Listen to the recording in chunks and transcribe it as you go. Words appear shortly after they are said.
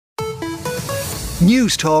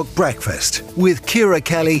News Talk Breakfast with Ciara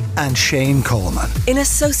Kelly and Shane Coleman. In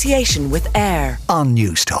association with AIR On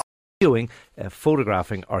News Talk.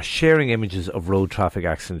 Photographing or sharing images of road traffic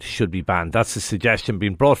accidents should be banned. That's a suggestion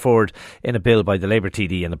being brought forward in a bill by the Labour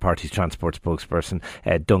TD and the party's transport spokesperson,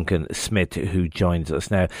 Duncan Smith, who joins us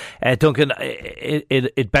now. Duncan,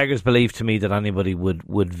 it beggars belief to me that anybody would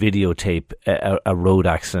videotape a road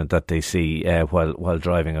accident that they see while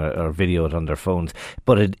driving or video it on their phones.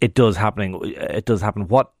 But it does happen.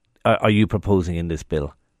 What are you proposing in this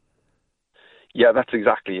bill? Yeah, that's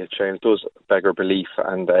exactly it, Shane. It does beggar belief,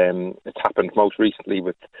 and it's happened most recently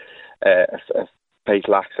with a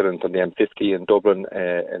fatal accident on the M50 in Dublin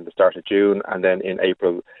in the start of June, and then in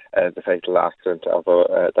April the fatal accident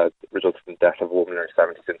that resulted in the death of a woman in her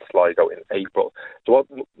 70s in Sligo in April. So what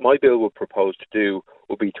my bill would propose to do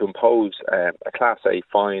would be to impose a Class A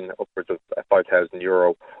fine upwards of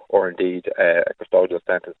 €5,000 or indeed a custodial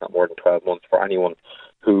sentence not more than 12 months for anyone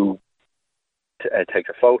who takes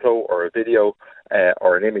a photo or a video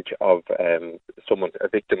or an image of someone, a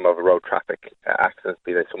victim of a road traffic accident,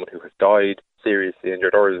 be they someone who has died, seriously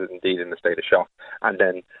injured, or is indeed in a state of shock, and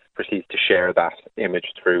then proceeds to share that image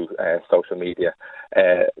through social media.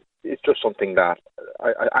 It's just something that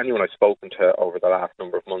anyone I've spoken to over the last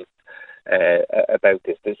number of months about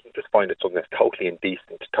this, they just find it something that's totally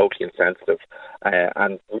indecent, totally insensitive,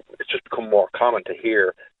 and it's just become more common to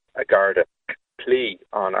hear a Garda plea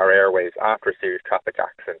on our airways after a serious traffic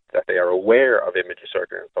accident that they are aware of images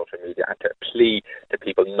circulating on social media and to plea to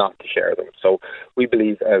people not to share them. So we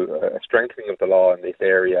believe a strengthening of the law in this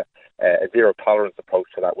area, a zero tolerance approach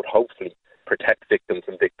to that would hopefully protect victims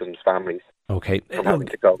and victims' families from having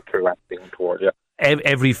to go through anything toward you.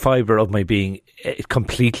 Every fibre of my being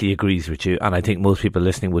completely agrees with you, and I think most people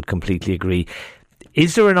listening would completely agree.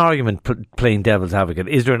 Is there an argument, playing devil's advocate,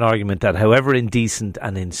 is there an argument that however indecent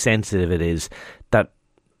and insensitive it is, that,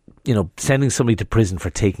 you know, sending somebody to prison for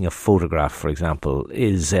taking a photograph, for example,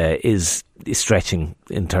 is stretching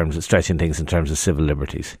things in terms of civil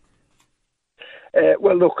liberties?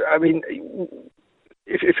 Well, look, I mean,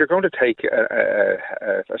 if you're going to take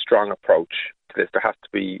a strong approach to this, there has to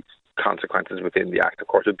be consequences within the act. Of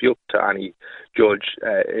course, it'd be up to any judge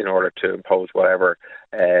in order to impose whatever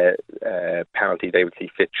penalty they would see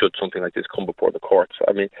fit should something like this come before the courts.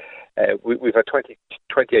 I mean, we've had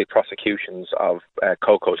 28 prosecutions of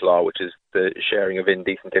COCO's law, which is the sharing of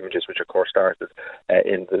indecent images, which of course started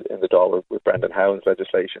in the Dáil with Brendan Howell's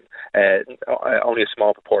legislation. Only a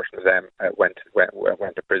small proportion of them went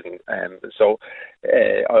to prison. So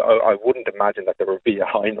I wouldn't imagine that there would be a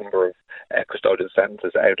high number of custodial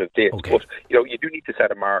sentences out of this. Okay. But you do need to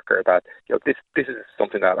set a marker that this is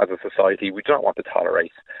something that as a society we do not want to tolerate,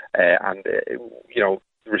 and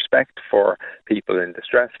respect for people in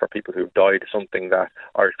distress, for people who've died, is something that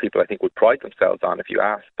Irish people I think would pride themselves on if you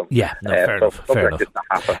asked them. Yeah, no, fair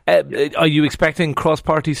enough. Are you expecting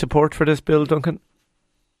cross-party support for this bill, Duncan?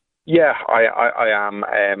 Yeah, I am.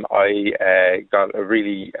 I got a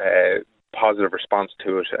really positive response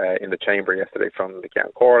to it in the chamber yesterday from the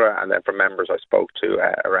Ceann Comhairle, and then from members I spoke to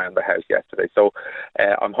around the House yesterday. So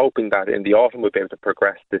I'm hoping that in the autumn we'll be able to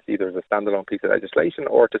progress this either as a standalone piece of legislation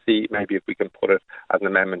or to see maybe if we can put it as an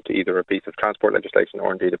amendment to either a piece of transport legislation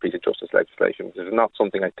or indeed a piece of justice legislation. This is not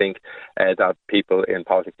something I think that people in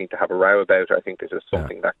politics need to have a row about. I think this is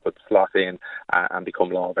something that could slot in and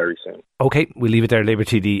become law very soon. OK, we'll leave it there. Labour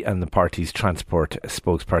TD and the party's transport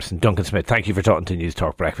spokesperson, Duncan Smith, thank you for talking to News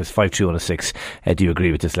Talk Breakfast. 52106. Do you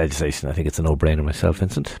agree with this legislation? I think it's a no-brainer myself,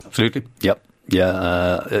 Vincent. Absolutely. Yep.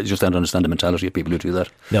 Yeah, I just don't understand the mentality of people who do that.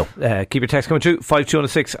 No. Keep your text coming through.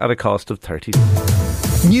 52106 at a cost of 30.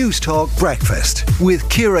 News Talk Breakfast with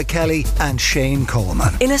Ciara Kelly and Shane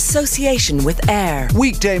Coleman. In association with AIR.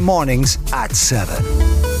 Weekday mornings at 7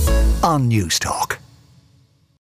 on News Talk.